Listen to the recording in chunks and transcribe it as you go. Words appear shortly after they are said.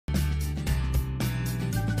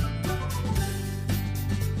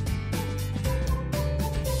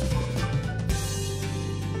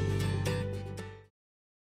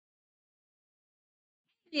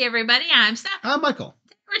Hey everybody, I'm Steph. I'm Michael.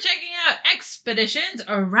 We're checking out Expeditions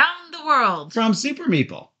Around the World. From Super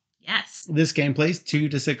Meeple. Yes. This game plays 2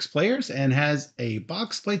 to 6 players and has a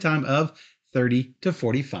box playtime of 30 to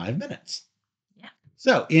 45 minutes. Yeah.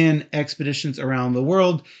 So, in Expeditions Around the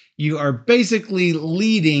World, you are basically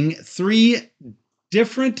leading 3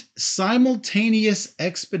 different simultaneous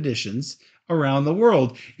expeditions around the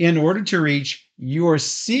world in order to reach your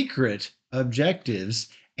secret objectives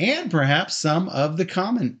and perhaps some of the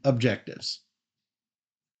common objectives.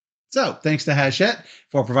 So, thanks to Hachette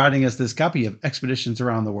for providing us this copy of Expeditions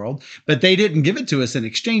Around the World, but they didn't give it to us in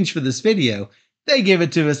exchange for this video. They give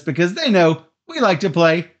it to us because they know we like to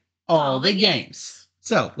play all the games.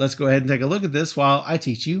 So, let's go ahead and take a look at this while I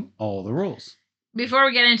teach you all the rules. Before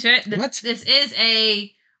we get into it, this is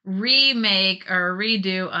a remake or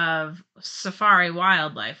redo of Safari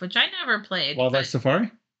Wildlife, which I never played. Wildlife Safari?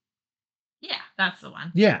 Yeah, that's the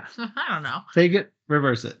one. Yeah. I don't know. Take it,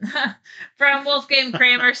 reverse it. From Wolfgang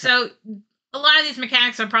Kramer. So a lot of these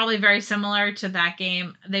mechanics are probably very similar to that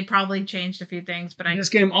game. They probably changed a few things, but this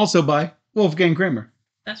game also by Wolfgang Kramer.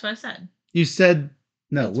 That's what I said. You said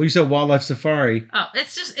no. We said Wildlife Safari. Oh,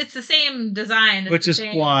 it's the same design. Which is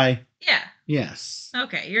why. Yeah. Yes.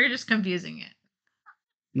 Okay, you're just confusing it.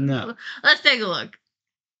 No. Let's take a look.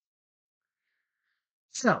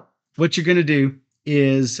 So, what you're going to do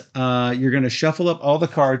is you're going to shuffle up all the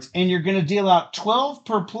cards and you're going to deal out 12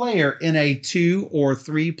 per player in a 2 or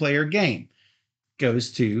 3 player game.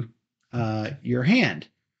 Goes to your hand.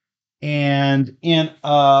 And in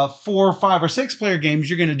 4, 5, or 6 player games,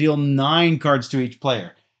 you're going to deal 9 cards to each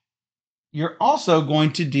player. You're also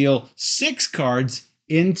going to deal 6 cards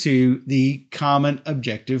into the common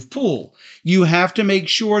objective pool. You have to make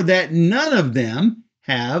sure that none of them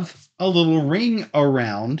have a little ring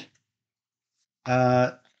around.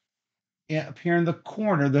 Up here in the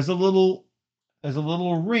corner, there's a little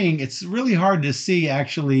ring. It's really hard to see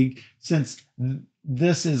actually, since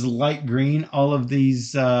this is light green. All of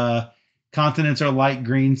these continents are light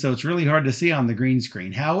green, so it's really hard to see on the green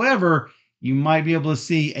screen. However, you might be able to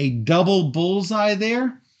see a double bullseye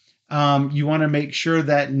there. You want to make sure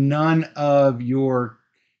that none of your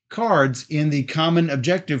cards in the common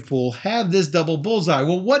objective pool have this double bullseye.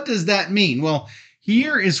 Well, what does that mean? Well,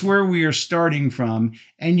 here is where we are starting from,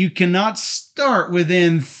 and you cannot start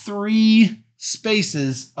within 3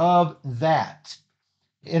 spaces of that.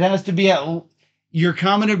 It has to be your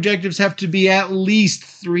common objectives have to be at least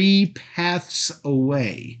 3 paths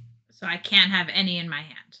away. So I can't have any in my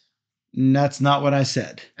hand. That's not what I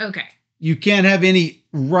said. Okay. You can't have any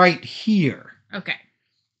right here. Okay.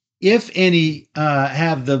 If any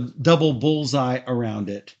have the double bullseye around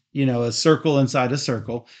it, a circle inside a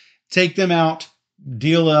circle, take them out,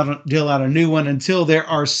 deal out a new one until there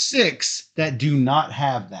are 6 that do not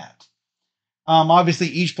have that. Obviously,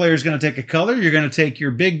 each player is going to take a color. You're going to take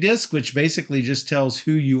your big disc, which basically just tells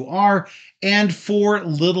who you are, and 4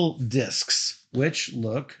 little discs, which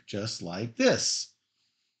look just like this.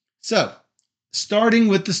 So, starting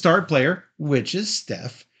with the start player, which is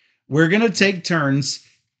Steph, we're going to take turns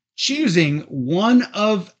choosing one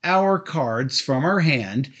of our cards from our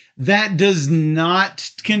hand that does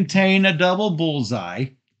not contain a double bullseye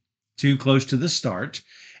too close to the start,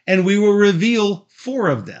 and we will reveal 4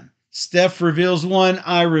 of them. Steph reveals 1,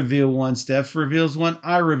 I reveal 1, Steph reveals 1,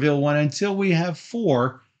 I reveal 1, until we have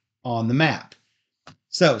 4 on the map.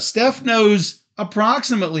 So Steph knows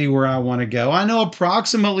approximately where I want to go. I know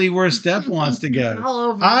approximately where Steph wants to go. All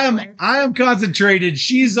over I am concentrated.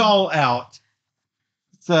 She's all out.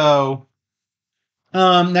 So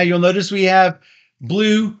now you'll notice we have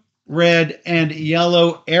blue, red, and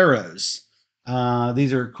yellow arrows.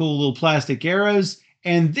 These are cool little plastic arrows,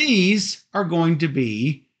 and these are going to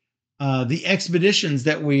be the expeditions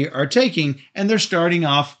that we are taking, and they're starting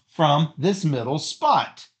off from this middle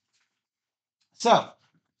spot. So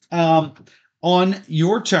on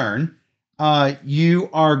your turn, you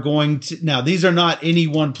are going to, now these are not any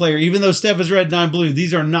one player, even though Steph is red and I'm blue,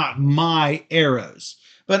 these are not my arrows.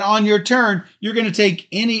 But on your turn, you're going to take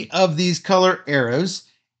any of these color arrows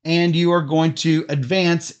and you are going to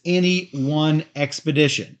advance any one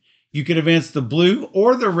expedition. You can advance the blue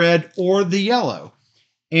or the red or the yellow.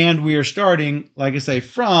 And we are starting, like I say,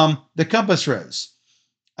 from the compass rose.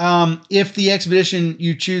 If the expedition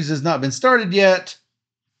you choose has not been started yet,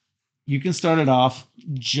 you can start it off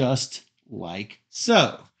just like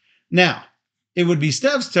so. Now, it would be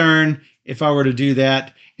Steph's turn if I were to do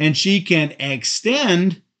that, and she can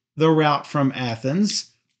extend the route from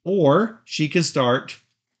Athens, or she can start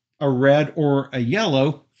a red or a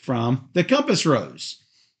yellow from the compass rose.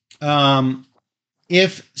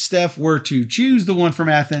 If Steph were to choose the one from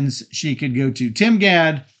Athens, she could go to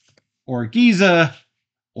Timgad or Giza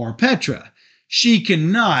or Petra. She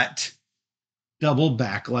cannot double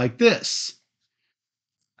back like this.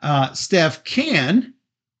 Steph can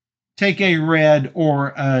take a red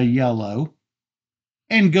or a yellow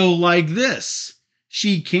and go like this.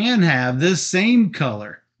 She can have the same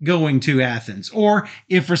color going to Athens. Or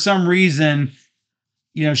if for some reason,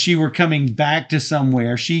 she were coming back to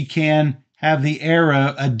somewhere, she can have the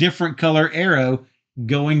arrow, a different color arrow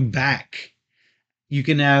going back. You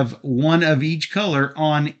can have one of each color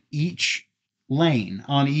on each lane,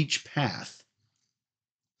 on each path.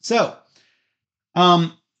 So,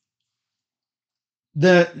 all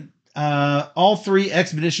three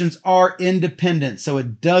expeditions are independent, so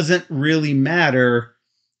it doesn't really matter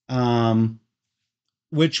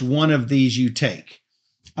which one of these you take.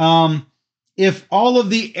 If all of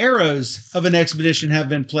the arrows of an expedition have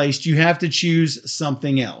been placed, you have to choose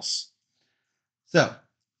something else. So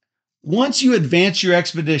once you advance your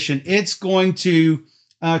expedition, it's going to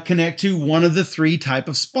connect to one of the three type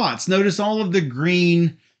of spots. Notice all of the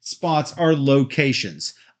green spots are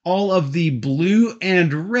locations. All of the blue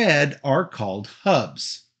and red are called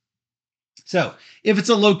hubs. So if it's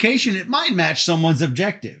a location, it might match someone's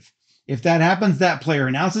objective. If that happens, that player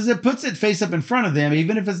announces it, puts it face up in front of them,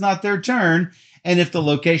 even if it's not their turn. And if the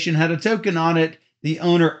location had a token on it, the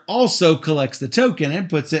owner also collects the token and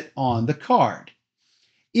puts it on the card.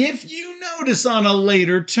 If you notice on a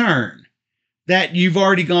later turn that you've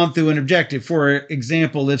already gone through an objective, for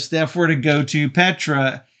example, if Steph were to go to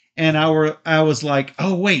Petra and I was like,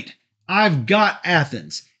 oh, wait, I've got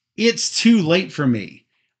Athens. It's too late for me.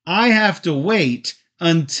 I have to wait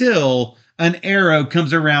until an arrow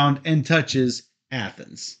comes around and touches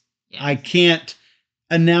Athens. Yes. I can't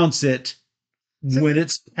announce it when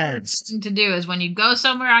it's past. The thing to do is when you go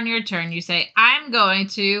somewhere on your turn, you say, I'm going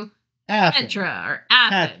to Petra or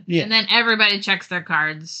Athens. Yeah. And then everybody checks their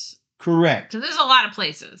cards. Correct. So there's a lot of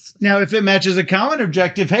places. Now, if it matches a common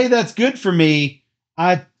objective, hey, that's good for me.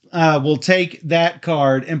 I will take that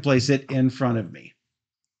card and place it in front of me.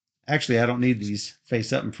 Actually, I don't need these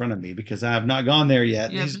face up in front of me because I have not gone there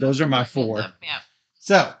yet. Yep, those are my 4. Yep.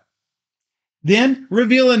 So then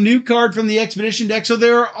reveal a new card from the expedition deck. So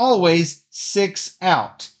there are always 6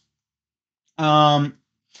 out.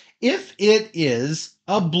 If it is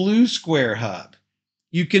a blue square hub,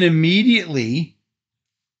 you can immediately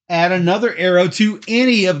add another arrow to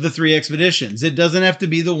any of the 3 expeditions. It doesn't have to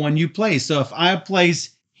be the one you place. So if I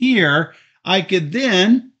place here, I could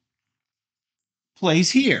then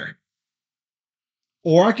place here.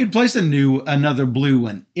 Or I could place another blue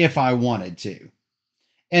one if I wanted to.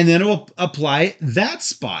 And then it will apply that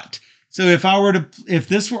spot. So if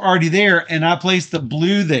this were already there and I placed the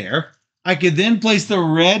blue there, I could then place the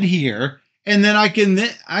red here, and then I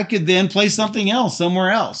could then place something else somewhere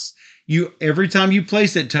else. Every time you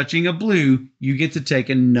place it touching a blue, you get to take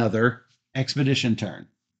another expedition turn.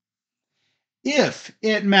 If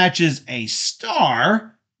it matches a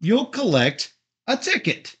star, you'll collect a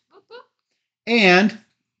ticket. And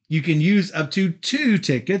you can use up to 2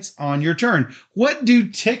 tickets on your turn. What do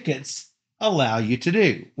tickets allow you to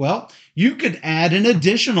do? Well, you could add an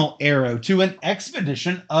additional arrow to an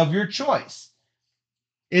expedition of your choice.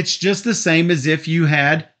 It's just the same as if you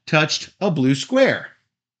had touched a blue square.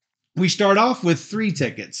 We start off with 3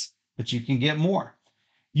 tickets, but you can get more.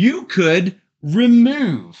 You could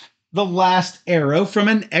remove the last arrow from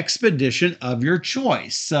an expedition of your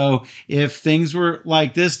choice. So if things were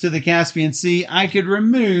like this to the Caspian Sea, I could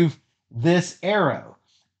remove this arrow.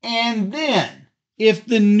 And then if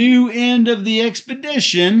the new end of the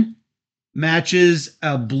expedition matches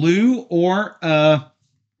a blue or a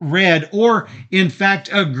red, or in fact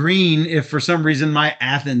a green, if for some reason my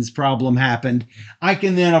Athens problem happened, I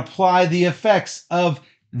can then apply the effects of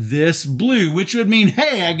this blue, which would mean,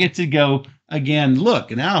 hey, I get to go again.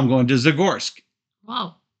 Look, now I'm going to Zagorsk.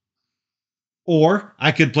 Wow. Or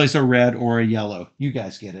I could place a red or a yellow. You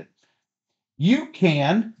guys get it. You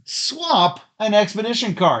can swap an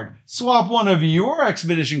expedition card. Swap one of your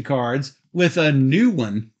expedition cards with a new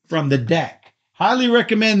one from the deck. Highly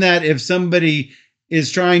recommend that if somebody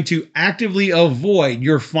is trying to actively avoid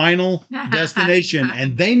your final destination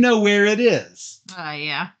and they know where it is.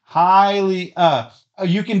 Yeah. Highly,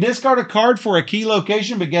 you can discard a card for a key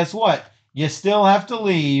location, but guess what? You still have to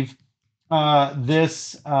leave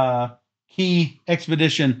this key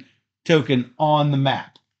expedition token on the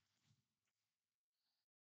map.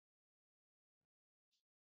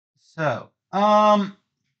 So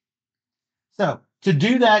to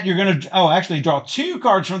do that, you're going to, actually draw 2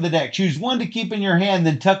 cards from the deck. Choose one to keep in your hand,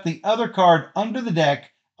 then tuck the other card under the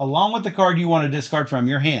deck along with the card you want to discard from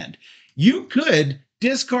your hand. You could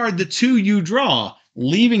discard the 2 you draw,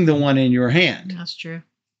 leaving the 1 in your hand. That's true.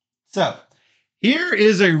 So, here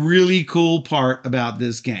is a really cool part about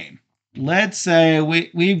this game. Let's say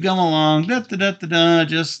we've come along,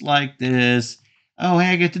 just like this. Oh, hey,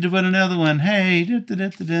 I get to do another one. Hey,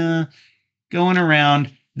 going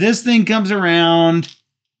around. This thing comes around,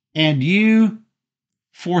 and you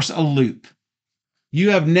force a loop. You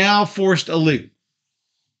have now forced a loop.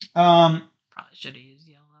 Probably should have used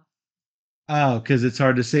yellow. Oh, because it's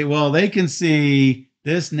hard to see. Well, they can see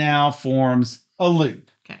this now forms a loop.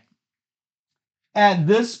 Okay. At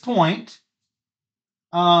this point,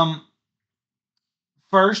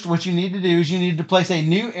 first, what you need to do is you need to place a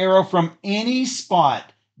new arrow from any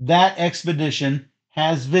spot that expedition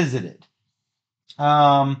has visited.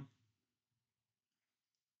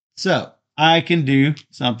 So I can do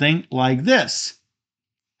something like this.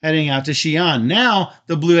 Heading out to Xi'an. Now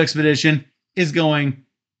the blue expedition is going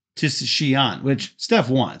to Xi'an, which Steph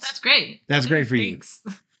wants. That's great. That's great for Thanks.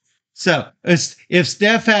 you. So if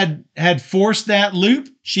Steph had forced that loop,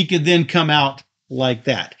 she could then come out like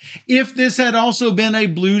that. If this had also been a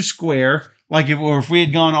blue square, or if we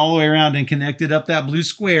had gone all the way around and connected up that blue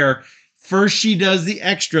square, first she does the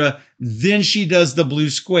extra, then she does the blue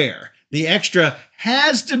square. The extra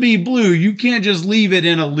has to be blue. You can't just leave it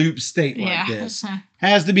in a loop state like this.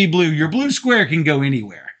 Has to be blue. Your blue square can go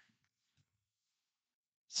anywhere.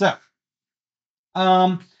 So,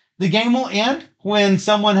 the game will end when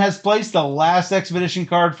someone has placed the last expedition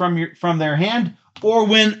card from their hand, or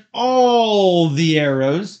when all the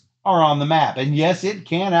arrows are on the map. And yes, it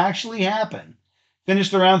can actually happen.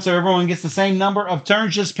 Finish the round so everyone gets the same number of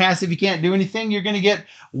turns. Just pass if you can't do anything. You're going to get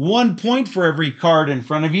 1 point for every card in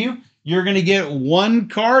front of you. You're going to get 1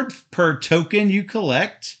 card per token you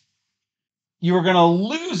collect. You are going to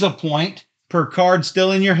lose a point per card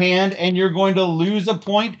still in your hand, and you're going to lose a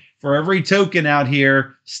point for every token out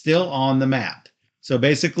here still on the map. So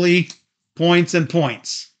basically, points and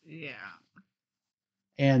points. Yeah.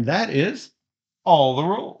 And that is all the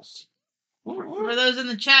rules. For those in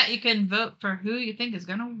the chat, you can vote for who you think is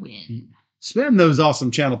going to win. Spend those awesome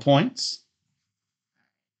channel points.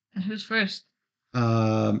 And who's first?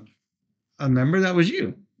 Remember, that was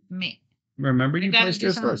you. Me. Remember, you placed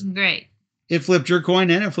yours first. Great. It flipped your coin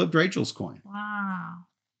and it flipped Rachel's coin. Wow.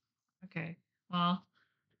 Okay. Well,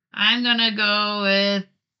 I'm going to go with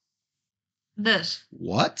this.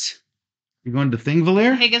 What? You're going to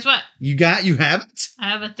Thingvalier? Hey, guess what? You have it? I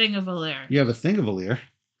have a Thingvalier. You have a Thingvalier?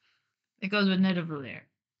 It goes with Nidavellir.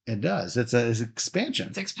 It does. It's an expansion.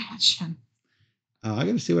 It's expansion. Oh, I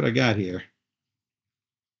got to see what I got here.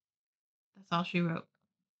 That's all she wrote.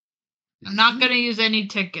 I'm not going to use any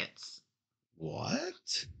tickets.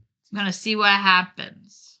 What? I'm going to see what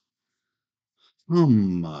happens.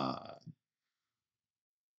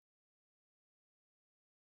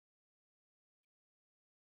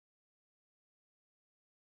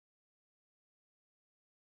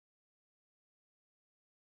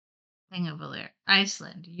 Thingvellir,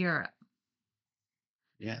 Iceland, Europe.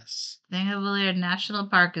 Yes. Thingvellir National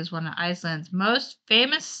Park is one of Iceland's most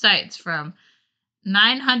famous sites from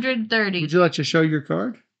 930. Would you like to show your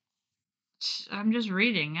card? I'm just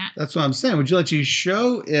reading it. That's what I'm saying. Would you like to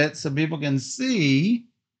show it so people can see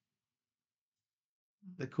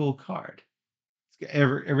the cool card?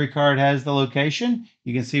 Every card has the location.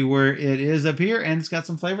 You can see where it is up here, and it's got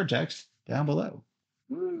some flavor text down below.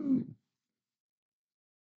 Woo.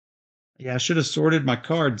 Yeah, I should have sorted my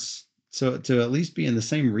cards so to at least be in the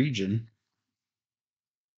same region.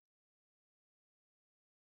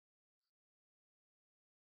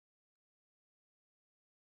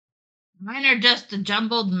 Mine are just a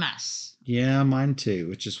jumbled mess. Yeah, mine too,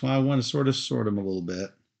 which is why I want to sort them a little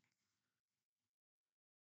bit.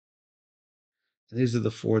 These are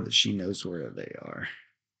the 4 that she knows where they are.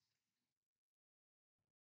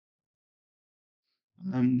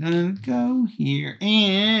 I'm going to go here,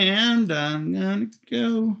 and I'm going to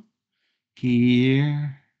go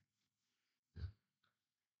here.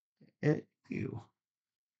 You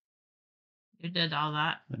did all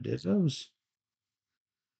that. I did those.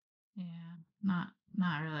 Yeah, not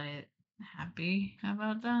really happy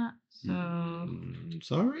about that. So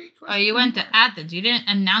sorry. Oh, you went to Athens. You didn't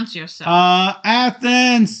announce yourself.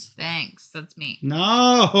 Athens. Thanks. That's me.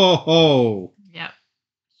 No. Yep.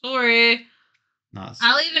 Sorry. Not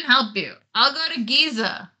I'll even help you. I'll go to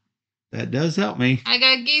Giza. That does help me. I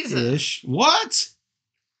got Giza. Ish. What?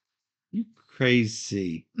 You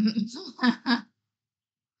crazy.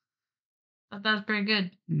 But that's pretty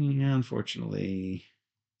good. Yeah, unfortunately.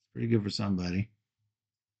 It's pretty good for somebody.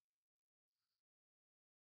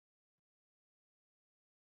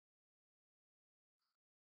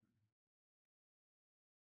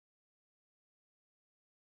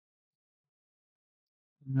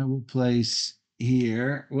 I will place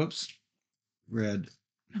here. Whoops. Red.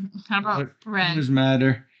 How about red? Doesn't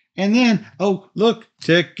matter. And then, oh, look,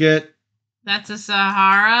 ticket. That's a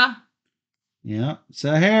Sahara. Yeah,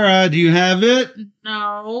 Sahara. Do you have it?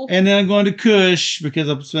 No. And then I'm going to Kush because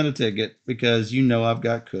I'll spend a ticket because you know I've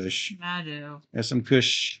got Kush. I do. There's some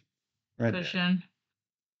Kush right Cushion.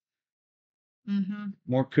 there.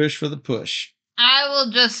 More Kush for the push. I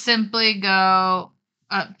will just simply go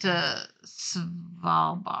up to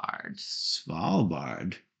Svalbard.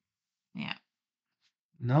 Svalbard. Yeah.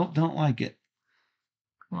 Nope, don't like it.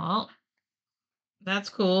 Well, that's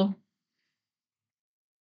cool.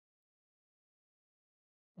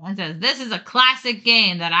 One says, this is a classic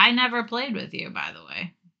game that I never played with you, by the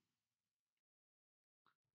way.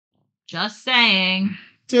 Just saying.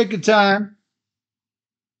 Ticket time.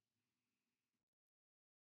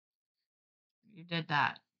 You did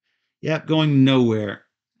that. Yep, going nowhere.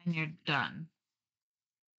 And you're done.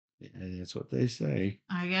 Yeah, that's what they say.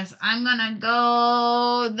 I guess I'm going to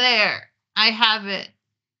go there. I have it.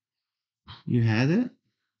 You had it?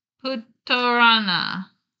 Putorana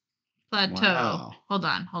Plateau. Wow. Hold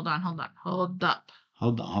on. Hold up. Hold on.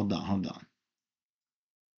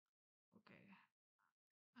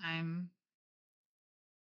 Okay.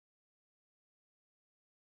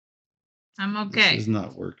 I'm okay. This is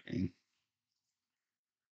not working.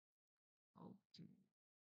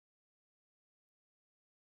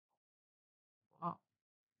 Oh.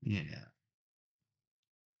 Yeah.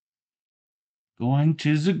 Going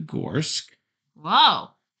to Zagorsk. Whoa.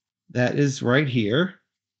 That is right here.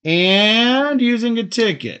 And using a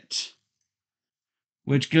ticket,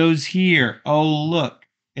 which goes here. Oh, look.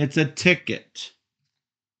 It's a ticket.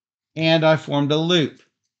 And I formed a loop.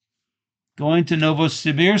 Going to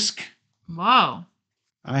Novosibirsk. Whoa.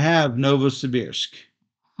 I have Novosibirsk.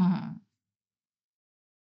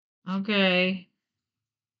 Okay.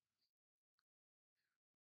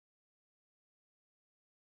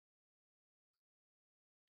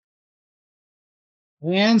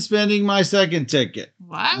 And spending my second ticket.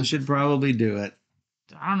 What? I should probably do it.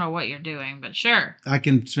 I don't know what you're doing, but sure. I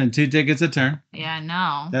can spend 2 tickets a turn. Yeah, I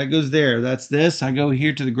know. That goes there. That's this. I go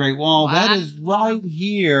here to the Great Wall. Wow. That is right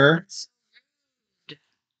here.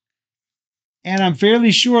 And I'm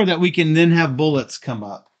fairly sure that we can then have bullets come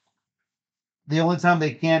up. The only time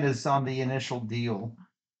they can't is on the initial deal.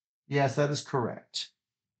 Yes, that is correct.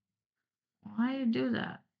 Why do you do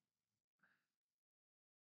that?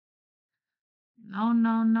 No.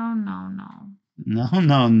 No.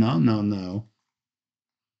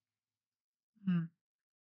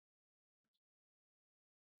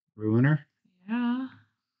 Ruiner? Yeah.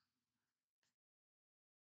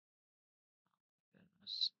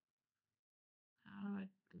 Goodness. How do I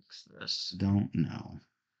fix this? Don't know.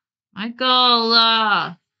 Michael!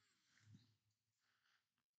 All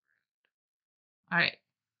right.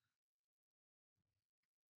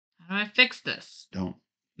 How do I fix this? Don't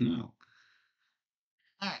know.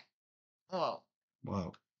 All right. Whoa.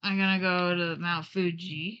 Wow. I'm going to go to Mount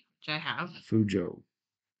Fuji, which I have. Fujo.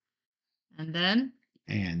 And then?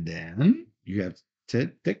 And then you have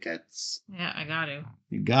tickets. Yeah, I got to.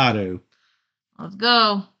 You got to. Let's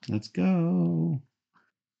go. Let's go.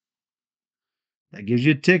 That gives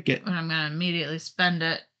you a ticket. And I'm going to immediately spend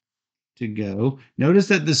it. To go. Notice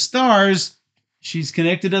that the stars, she's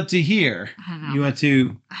connected up to here. You went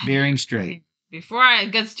to Bering Strait. Before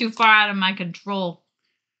it gets too far out of my control.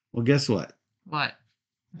 Well, guess what? What?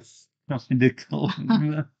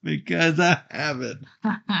 Because I have it.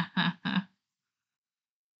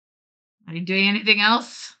 Are you doing anything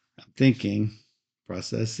else? I'm thinking.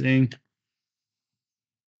 Processing.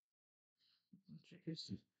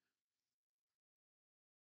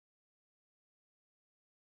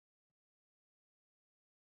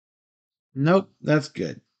 Nope, that's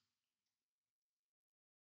good.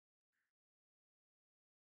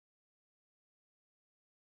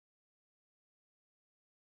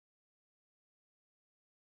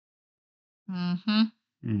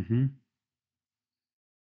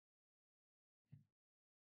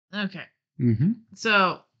 Okay. Mm-hmm.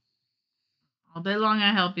 So, all day long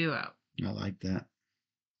I help you out. I like that.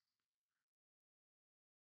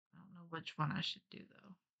 I don't know which one I should do,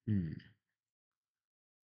 though.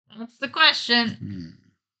 That's the question.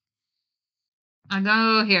 I'm going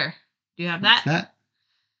to go here. Do you have that? That?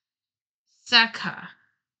 Saka.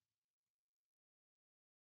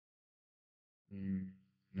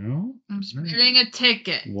 No. I'm spending a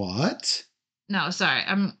ticket. What? No, sorry.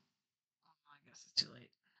 I guess it's too late.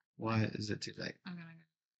 Why is it too late? I'm gonna go.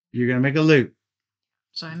 You're going to make a loop.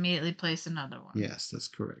 So I immediately place another one. Yes, that's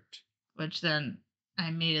correct. Which then I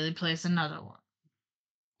immediately place another one.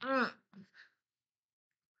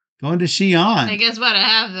 Going to Xi'an. Hey, guess what? I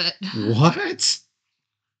have it. What? It's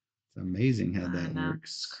amazing how that know,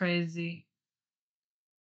 works. It's crazy.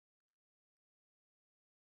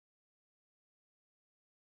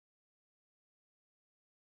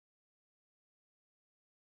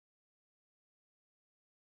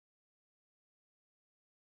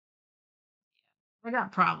 I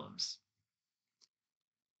got problems.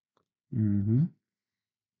 Mm-hmm.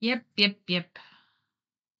 Yep.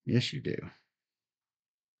 Yes, you do.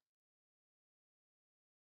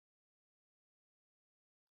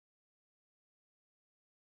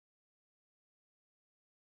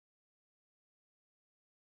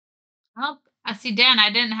 Well, I see, Dan.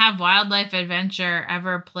 I didn't have Wildlife Adventure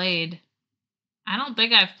ever played. I don't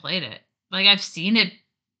think I've played it. Like I've seen it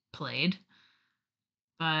played,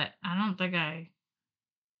 but I don't think I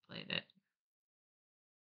played it.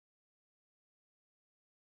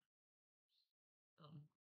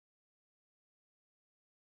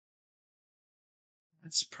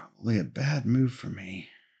 That's probably a bad move for me.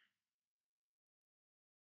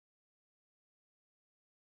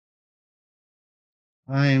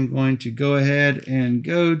 I am going to go ahead and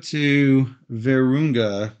go to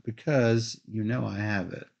Virunga because you know I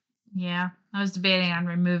have it. Yeah, I was debating on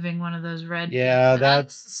removing one of those red. Yeah,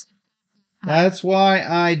 that's why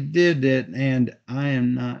I did it, and I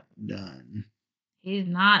am not done. He's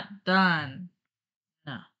not done.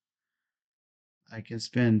 No. I can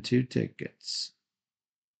spend 2 tickets.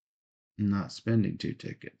 I'm not spending 2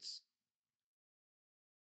 tickets.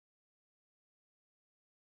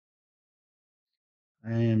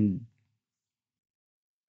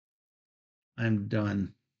 I'm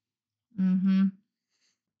done. Mm-hmm.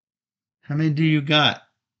 How many do you got?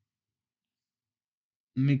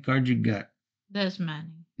 How many cards you got? This many.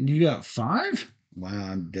 You got 5? Wow,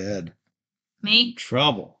 I'm dead. Me?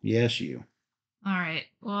 Trouble. Yes, you. All right.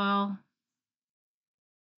 Well,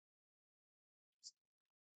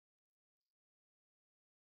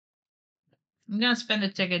 I'm gonna spend a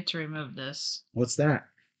ticket to remove this What's that?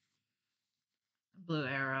 blue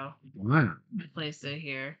arrow. Wow. Place it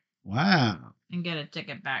here Wow. and get a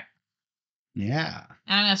ticket back. Yeah.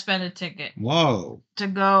 And I'm gonna spend a ticket Whoa. to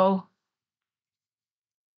go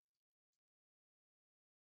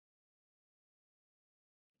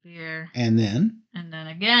here And then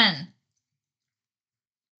again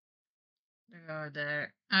to go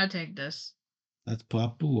there. I'll take this. that's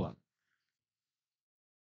Papua.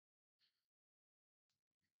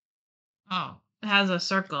 Oh, it has a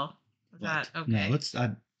circle. Is that What? okay? No, it's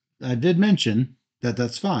I did mention that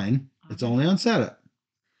that's fine. It's Okay. only on setup.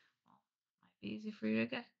 Might be easy for you to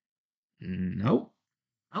get. Nope.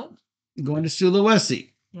 Oh, Going to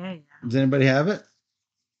Sulawesi. yeah. Does anybody have it?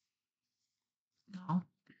 No.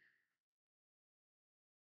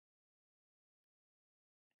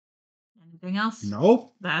 Anything else?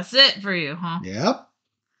 Nope. That's it for you, huh? Yep.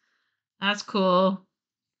 That's cool.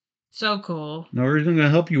 So cool. No reason to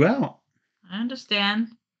help you out. I understand.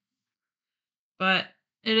 But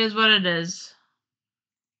it is what it is.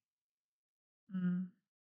 Mm.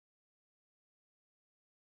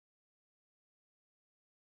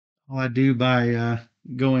 All I do by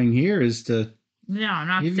going here is to Yeah, I'm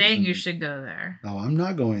not give you saying you something. should go there. Oh, I'm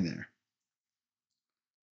not going there.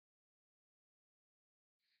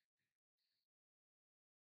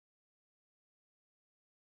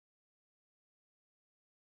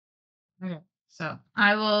 Okay. So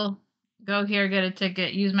I will go here, get a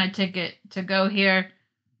ticket, use my ticket to go here.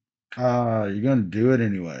 You're gonna do it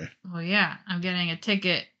anyway. Well, yeah, I'm getting a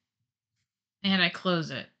ticket and I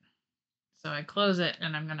close it. So I close it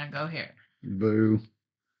and I'm going to go here. Boo.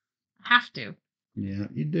 I have to. Yeah,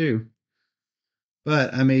 you do.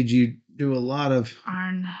 But I made you do a lot of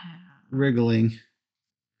Arn. wriggling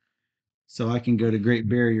so I can go to Great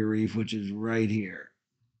Barrier Reef, which is right here.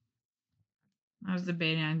 I was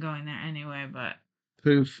debating on going there anyway, but.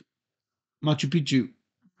 Poof. Machu Picchu.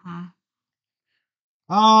 Huh?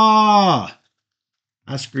 Ah!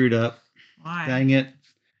 I screwed up. Why? Dang it.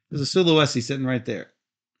 There's a Sulawesi sitting right there.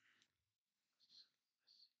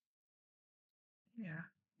 Yeah,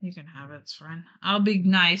 you can have it. It's fine. I'll be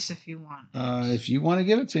nice if you want. If you want to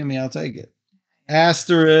give it to me, I'll take it.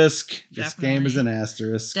 Asterisk. This game is an Definitely.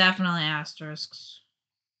 asterisk. Definitely asterisks.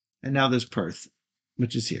 And now there's Perth,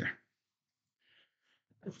 which is here.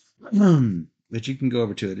 But you can go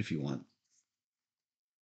over to it if you want.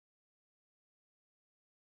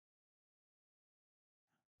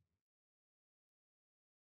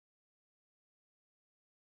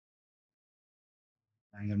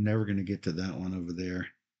 I'm never going to get to that one over there.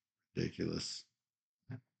 Ridiculous.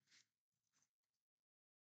 I've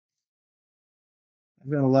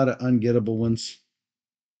got a lot of ungettable ones.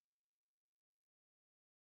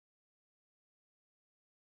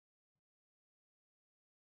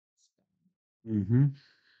 Mm-hmm.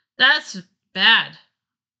 That's bad.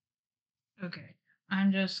 Okay.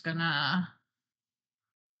 I'm just gonna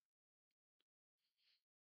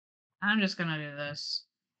do this.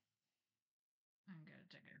 I'm gonna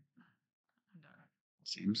take it. I'm done.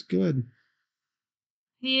 Seems good.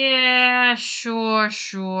 Yeah, sure.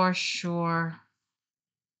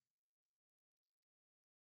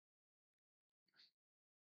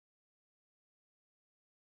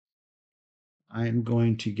 I am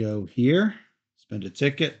going to go here, spend a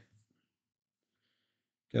ticket,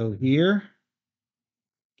 go here,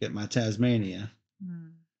 get my Tasmania. Hmm.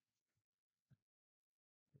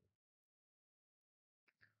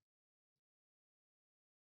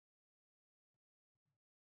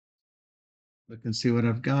 Look and see what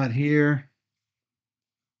I've got here.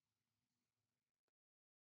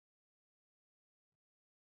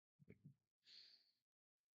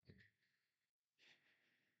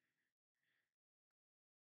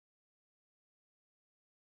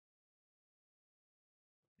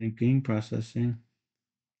 Thinking, processing.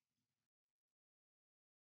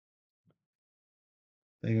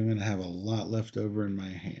 I think I'm going to have a lot left over in my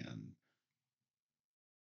hand.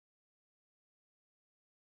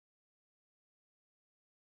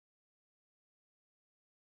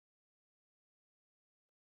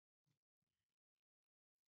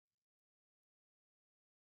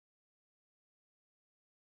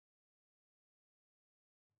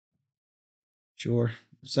 Sure.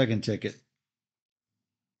 Second ticket,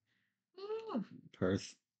 Ooh.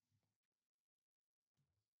 Perth.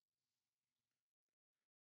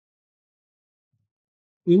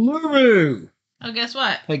 Uluru. Oh, guess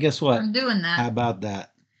what? Hey, guess what? I'm doing that. How about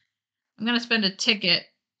that? I'm gonna spend a ticket.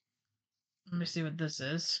 Let me see what this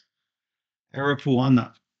is.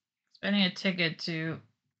 Arapuana. Spending a ticket to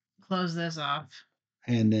close this off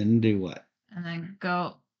And then do what? and then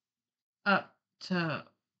go up to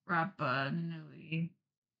Rapa Nui.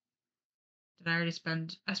 Did I already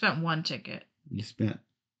spend? I spent one ticket, You spent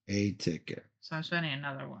a ticket so I'm spending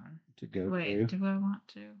another one. to go Wait, to. do I want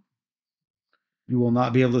to? You will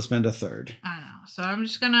not be able to spend a third. I know. So I'm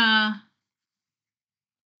just gonna.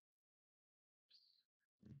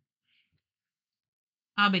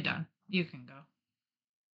 I'll be done. You can go.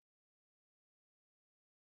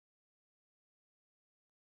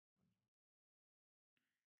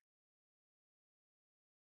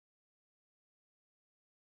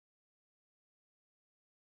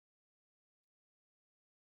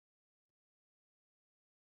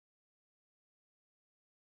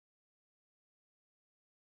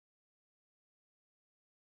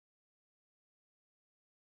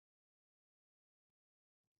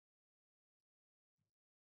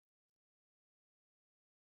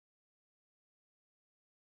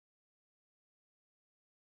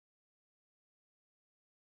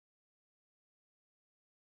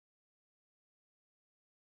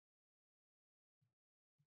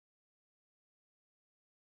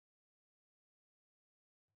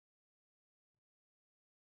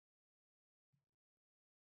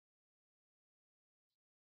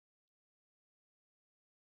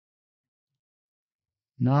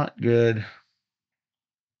 Not good.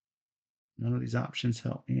 None of these options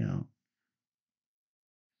help me out.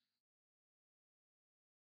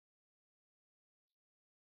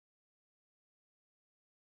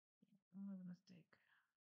 That was a mistake.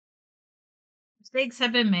 Mistakes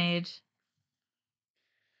have been made.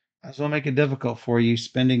 I just want to make it difficult for you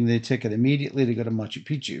spending the ticket immediately to go to Machu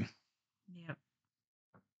Picchu Yep.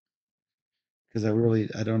 because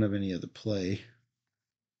I don't have any other play.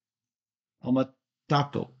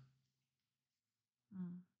 Taco.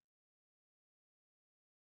 Mm.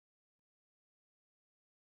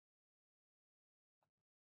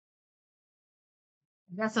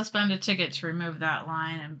 I guess I'll spend a ticket to remove that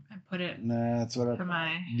line and put it That's what I to thought.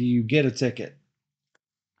 my. Do you get a ticket?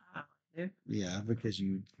 Do. Yeah, because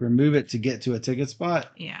you remove it to get to a ticket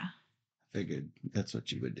spot. Yeah, Figured that's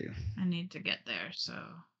what you would do. I need to get there, so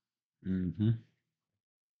Mm-hmm.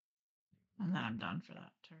 and then I'm done for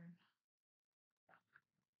that turn.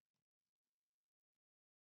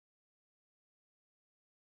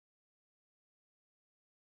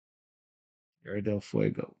 Tierra del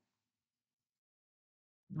Fuego.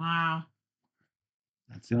 Wow.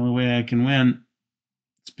 That's the only way I can win.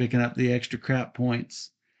 It's picking up the extra crap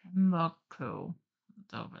points, Timbuktu.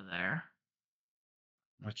 It's over there.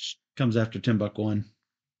 which comes after Timbuk 1.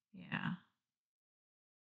 Yeah.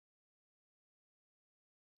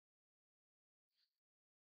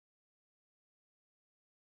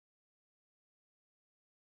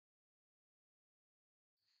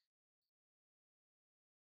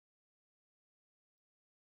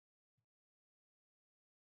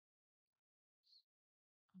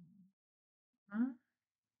 Huh?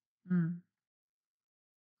 Mm.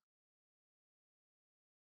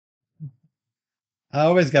 I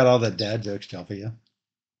always got all the dad jokes, Chelsea.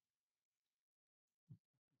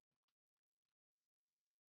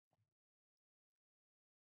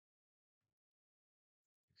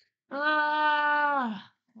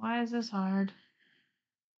 Why is this hard?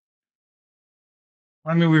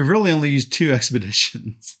 I mean, we've really only used 2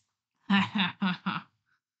 expeditions.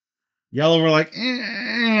 Yellow, we're like,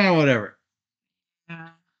 whatever. Yeah.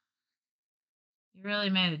 You really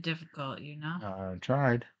made it difficult, you know? I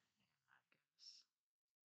tried.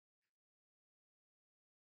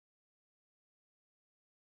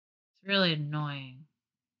 It's really annoying.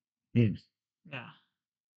 Hmm. Yeah.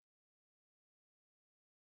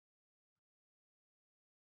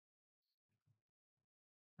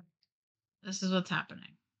 This is what's happening.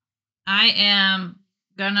 I am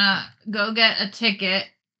gonna go get a ticket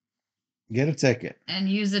Get a ticket. and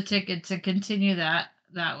use a ticket to continue that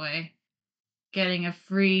way. Getting a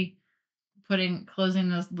free closing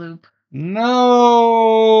this loop.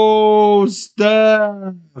 No,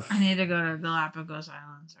 Steph. I need to go to Galapagos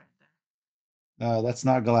Islands right there. No, that's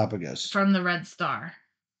not Galapagos. From the Red Star.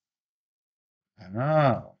 I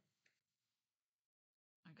know.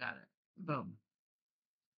 I got it. Boom.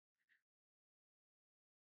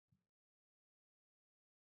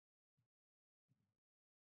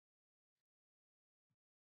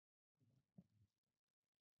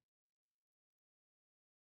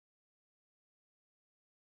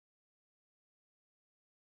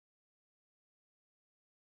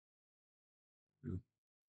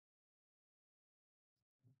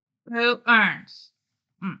 Who earns?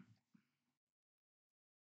 Mm.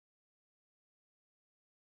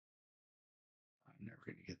 I'm never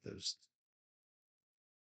going to get those.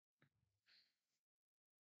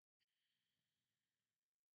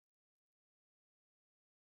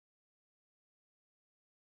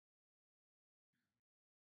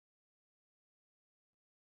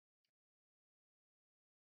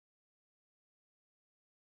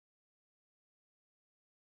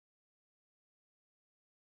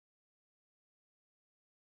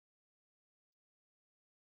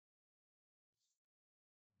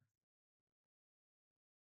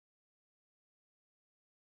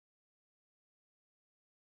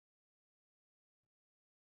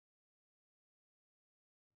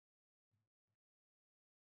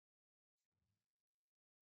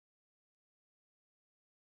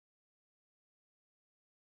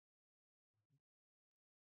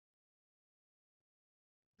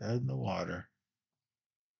 Dead in the water.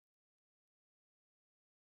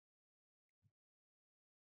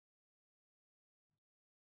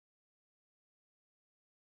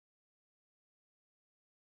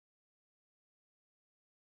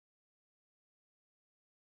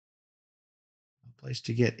 No place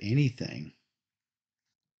to get anything.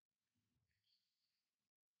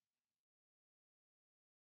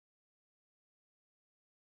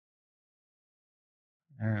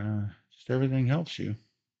 Just everything helps you.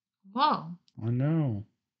 Whoa. I know.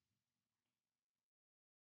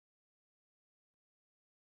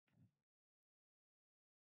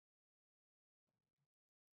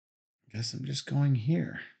 Guess I'm just going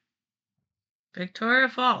here. Victoria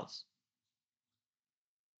Falls.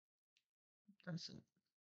 That's it.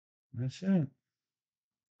 That's it.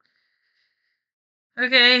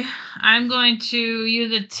 Okay, I'm going to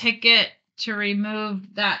use a ticket to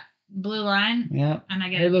remove that blue line. Yeah. And I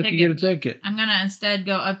get Hey, a look, ticket. you get a ticket. I'm gonna instead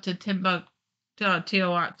go up to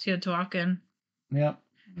Teotihuacan Yep.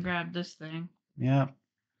 and grab this thing. Yep.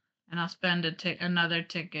 And I'll spend another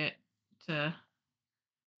ticket to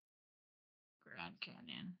Grand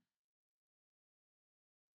Canyon.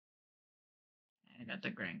 I got the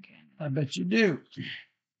Grand Canyon. I bet you do.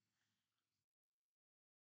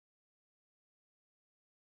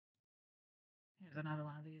 Here's another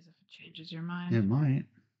one of these if it changes your mind. It might.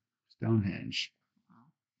 Stonehenge.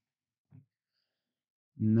 Oh.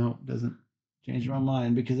 Nope, doesn't change my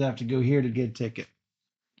mind because I have to go here to get a ticket.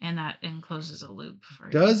 And that encloses a loop for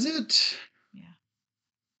you. Does it? Yeah.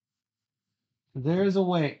 There is a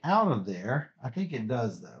way out of there. I think it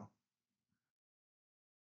does, though.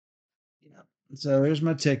 Yep. So there's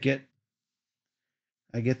my ticket.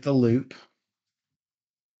 I get the loop.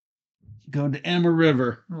 Go to Emma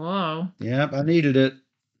River. Whoa. Yep, I needed it.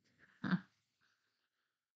 Huh.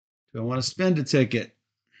 Do I want to spend a ticket?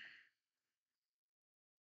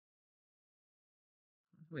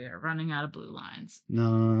 We are running out of blue lines.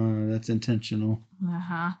 No, that's intentional.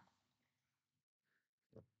 Uh-huh.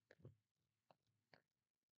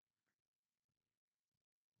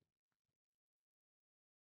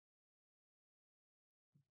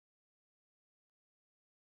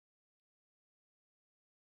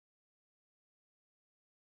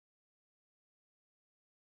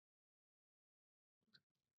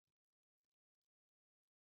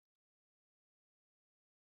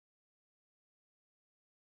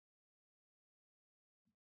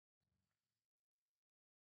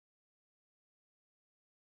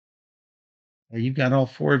 You've got all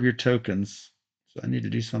 4 of your tokens, so I need to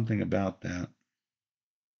do something about that.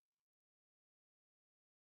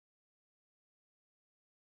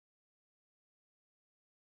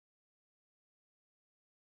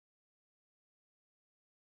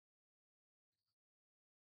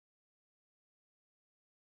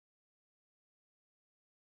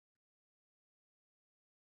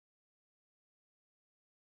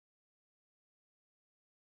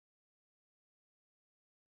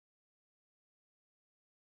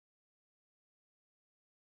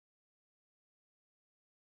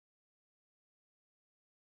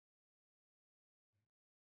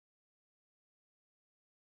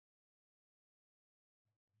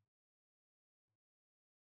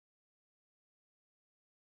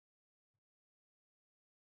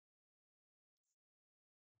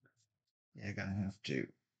 Yeah, I'm gonna have to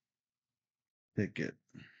pick it.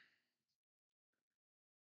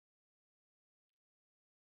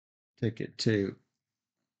 Ticket 2.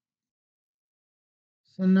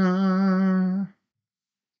 So no,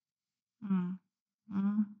 Mm.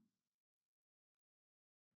 Mm.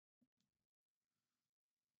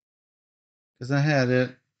 because I had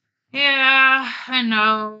it. Yeah, I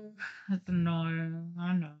know. It's annoying.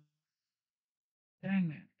 I know.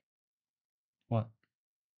 Dang it. What?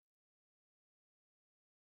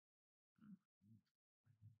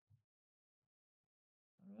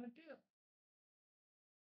 What do I do?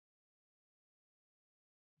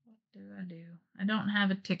 What do I do? I don't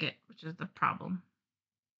have a ticket, which is the problem.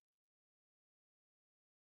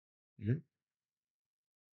 Yep.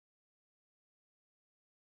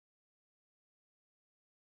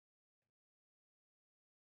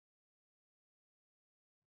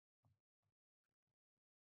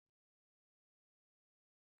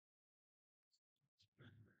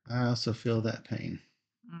 I also feel that pain.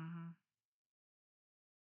 Hmm.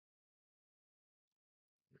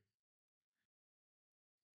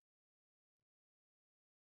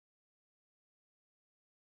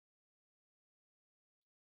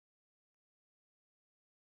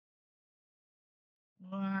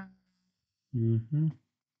 Well, Mm-hmm.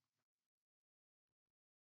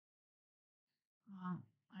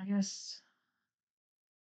 I guess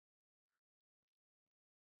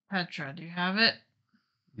Petra, do you have it?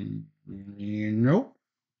 Nope.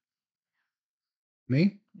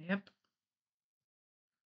 Me? Yep.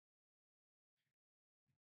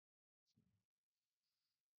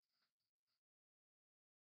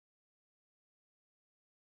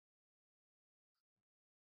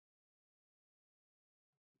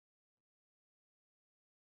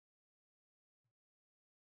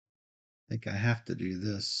 I think I have to do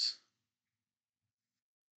this.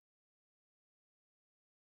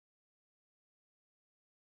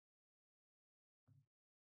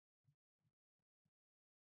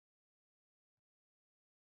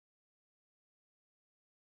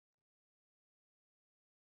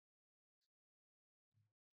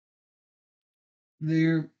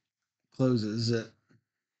 There closes it.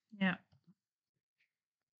 Yep.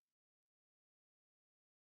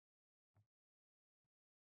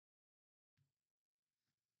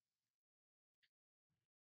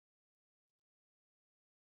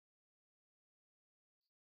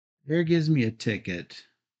 There gives me a ticket.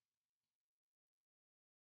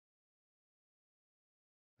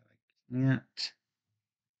 Can't.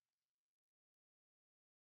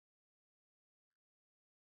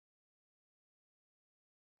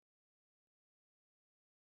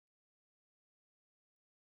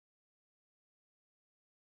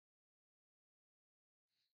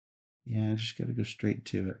 Yeah, I just got to go straight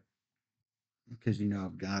to it because you know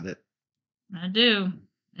I've got it. I do.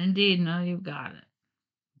 Indeed, no, you've got it.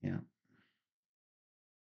 Yeah.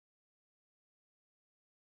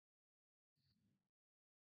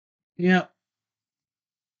 Yep.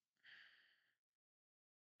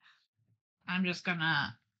 I'm just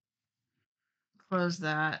gonna close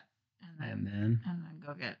that and And then then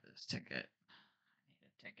go get this ticket. I need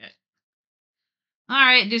a ticket. All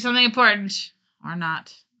right, do something important or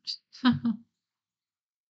not.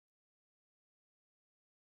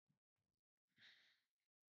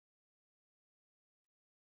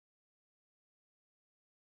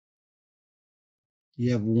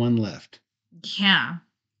 you have 1 left. Yeah,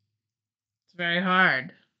 it's very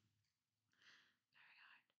hard.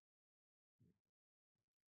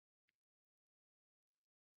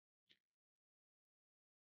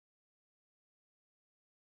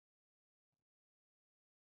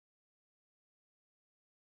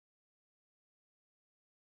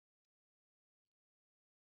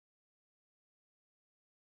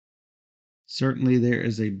 Certainly, there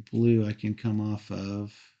is a blue I can come off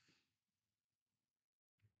of.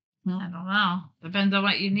 I don't know. Depends on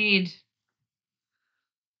what you need.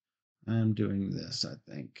 I'm doing this, I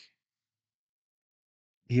think.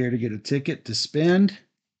 Here to get a ticket to spend.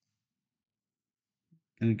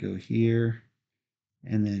 Gonna go here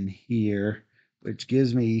and then here, which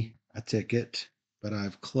gives me a ticket, but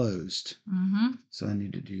I've closed. Mm-hmm. So I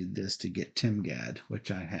need to do this to get Timgad,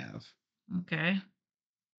 which I have. Okay.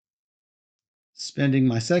 Spending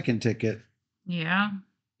my second ticket Yeah.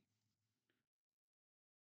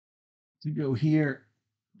 to go here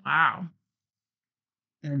Wow.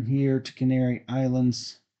 and here to Canary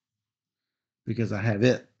Islands because I have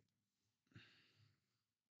it.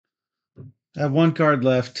 I have one card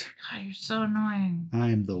left. God, you're so annoying. I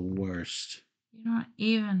am the worst. You don't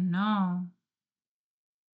even know.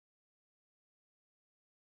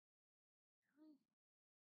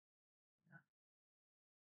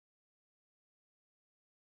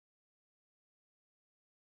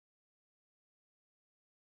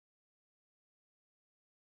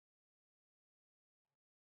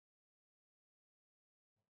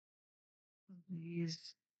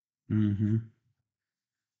 Please. Mm-hmm.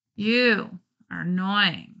 You are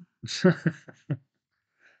annoying.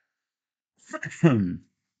 Can't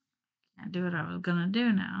do what I was gonna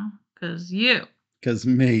do now. Cause you Because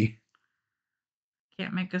me.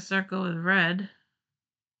 can't make a circle with red.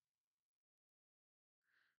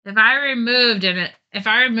 If I removed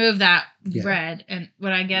that Yeah. red, and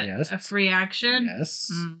would I get Yes. a free action? Yes.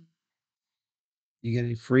 Mm. You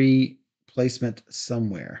get a free placement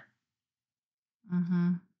somewhere.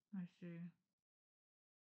 Mm-hmm. I see.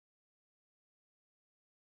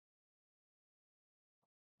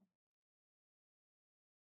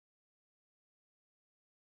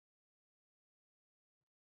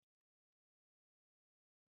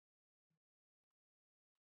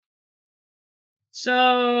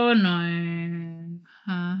 So annoying.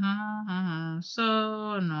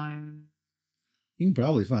 So annoying. You can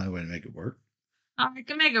probably find a way to make it work. I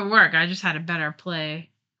can make it work. I just had a better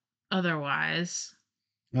play otherwise.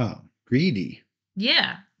 Oh, greedy.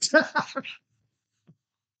 Yeah.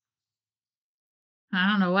 I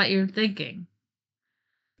don't know what you're thinking.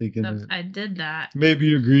 Thinking So that I did that. maybe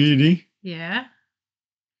you're greedy. Yeah.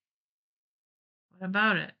 What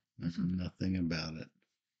about it? There's nothing about it.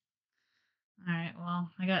 All right. Well,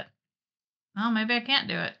 well, maybe I can't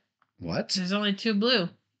do it. What? There's only 2 blue.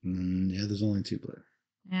 Yeah, there's only 2 blue.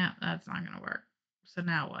 Yeah, that's not gonna work. So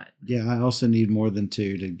now what? Yeah, I also need more than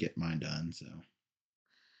 2 to get mine done.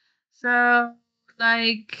 So,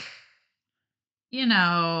 like, you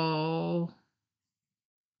know.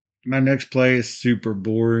 My next play is super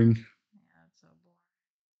boring. Yeah, it's so boring.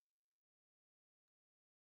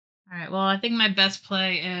 All right. Well, I think my best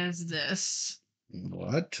play is this.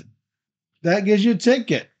 What? That gives you a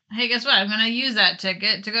ticket. Hey, guess what? I'm gonna use that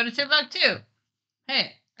ticket to go to Timbuktu.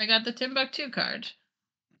 Hey, I got the Timbuktu card.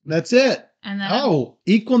 That's it. And then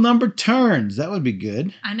equal number turns. That would be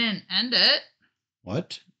good. I didn't end it.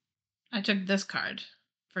 What? I took this card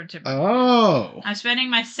for Timbuktu. Oh. I'm spending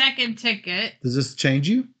my second ticket. Does this change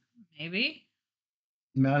you? Maybe.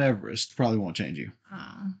 Mount Everest probably won't change you.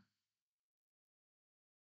 Oh.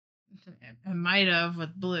 It might have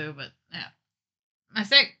with blue, but yeah.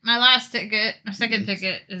 My last ticket, my second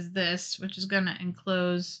ticket is this, which is gonna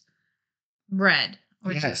enclose red,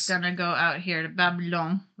 which is gonna go out here to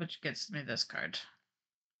Babylon, which gets me this card.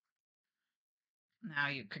 Now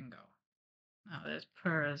you can go. Oh, there's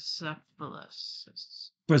Persepolis.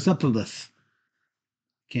 Persepolis.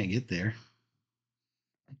 Can't get there.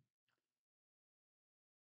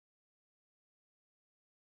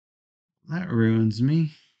 That ruins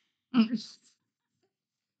me. How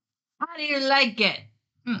do you like it?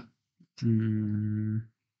 I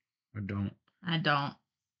don't. I don't.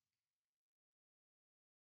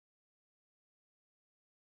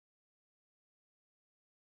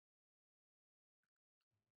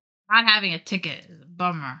 Not having a ticket is a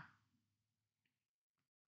bummer.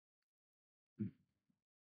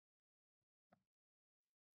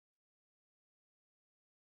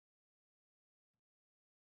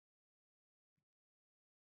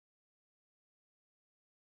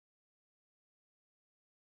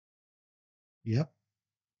 Yep.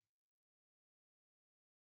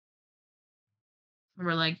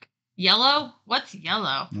 We're like, yellow? What's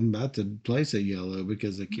yellow? I'm about to place a yellow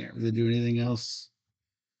because I can't really do anything else.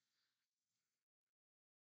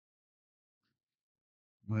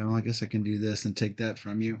 Well, I guess I can do this and take that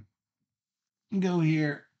from you. And go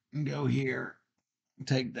here and go here.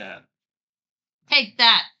 Take that. Take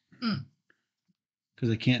that.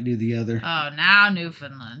 Because I can't do the other. Oh, now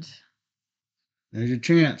Newfoundland. There's your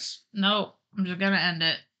chance. Nope. I'm just gonna end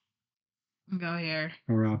it. Go here.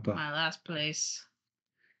 Harappa. My last place.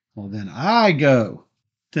 Well, then I go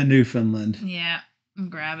to Newfoundland. Yeah.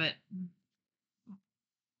 grab it.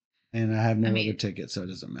 And I have no I mean- other ticket, so it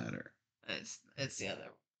doesn't matter. It's the other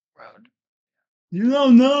road. You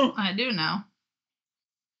don't know. I do know.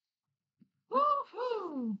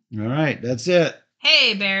 Woo-hoo. All right, that's it.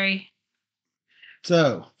 Hey, Barry.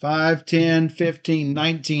 So 5, 10, 15,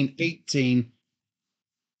 19, 18,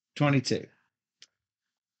 22.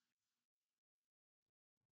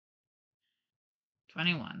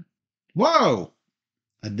 21. Whoa!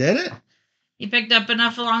 I did it. You picked up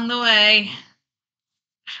enough along the way.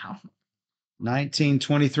 Ow. 19,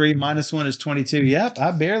 23 minus 1 is 22. Yep,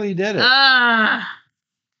 I barely did it. Ah.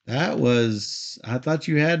 That was, I thought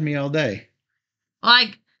you had me all day.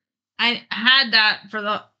 Like, I had that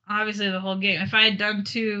for obviously the whole game. If I had done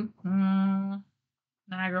 2,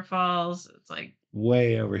 Niagara Falls, it's like,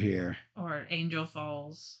 Way over here. or Angel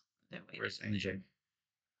Falls. Where's Angel?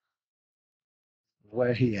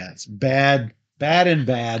 Way, yeah, it's bad and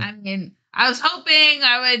bad. I mean, I was hoping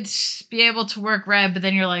I would be able to work red, but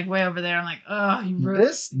then you're like way over there. I'm like, oh, you ruined.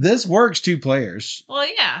 This works 2 players. Well,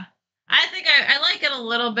 yeah. I think I like it a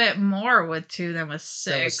little bit more with 2 than with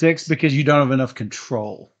 6. 6 because you don't have enough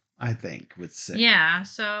control, I think, with 6. Yeah,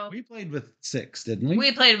 so We played with 6, didn't we?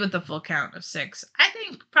 we played with the full count of 6. I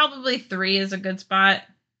think probably 3 is a good spot.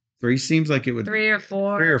 3 seems like it would 3 or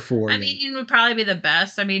 4. 3 or 4. I mean, it would probably be the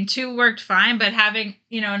best. I mean, 2 worked fine, but having,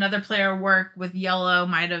 another player work with yellow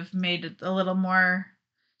might have made it a little more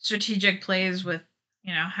strategic plays with,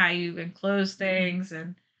 how you enclose things.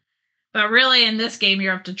 But really in this game, you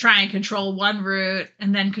have to try and control one route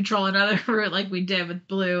and then control another route like we did with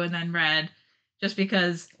blue and then red, just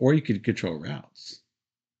because. Or you could control routes.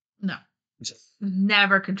 No,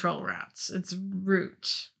 never control routes. It's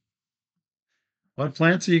route. What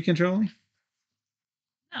plants are you controlling?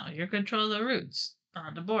 No, you control the routes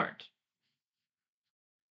on the board.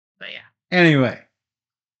 But yeah. Anyway,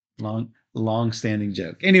 long standing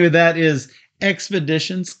joke. Anyway, that is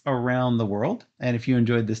Expeditions Around the World. And if you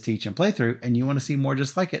enjoyed this teach and playthrough and you want to see more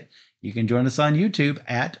just like it, you can join us on YouTube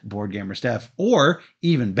at BoardGamerSteph. Or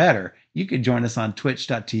even better, you could join us on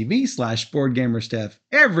twitch.tv/BoardGamerSteph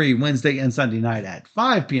every Wednesday and Sunday night at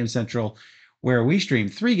 5 p.m. Central, where we stream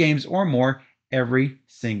 3 games or more every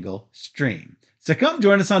single stream. So come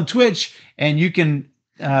join us on Twitch and you can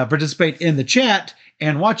participate in the chat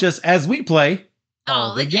and watch us as we play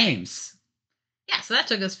all the games. Yeah, so that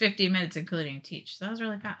took us 50 minutes, including teach. So that was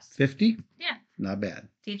really fast. 50? Yeah. Not bad.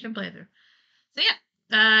 Teach and playthrough. So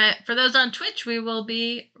yeah, for those on Twitch, we will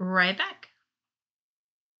be right back.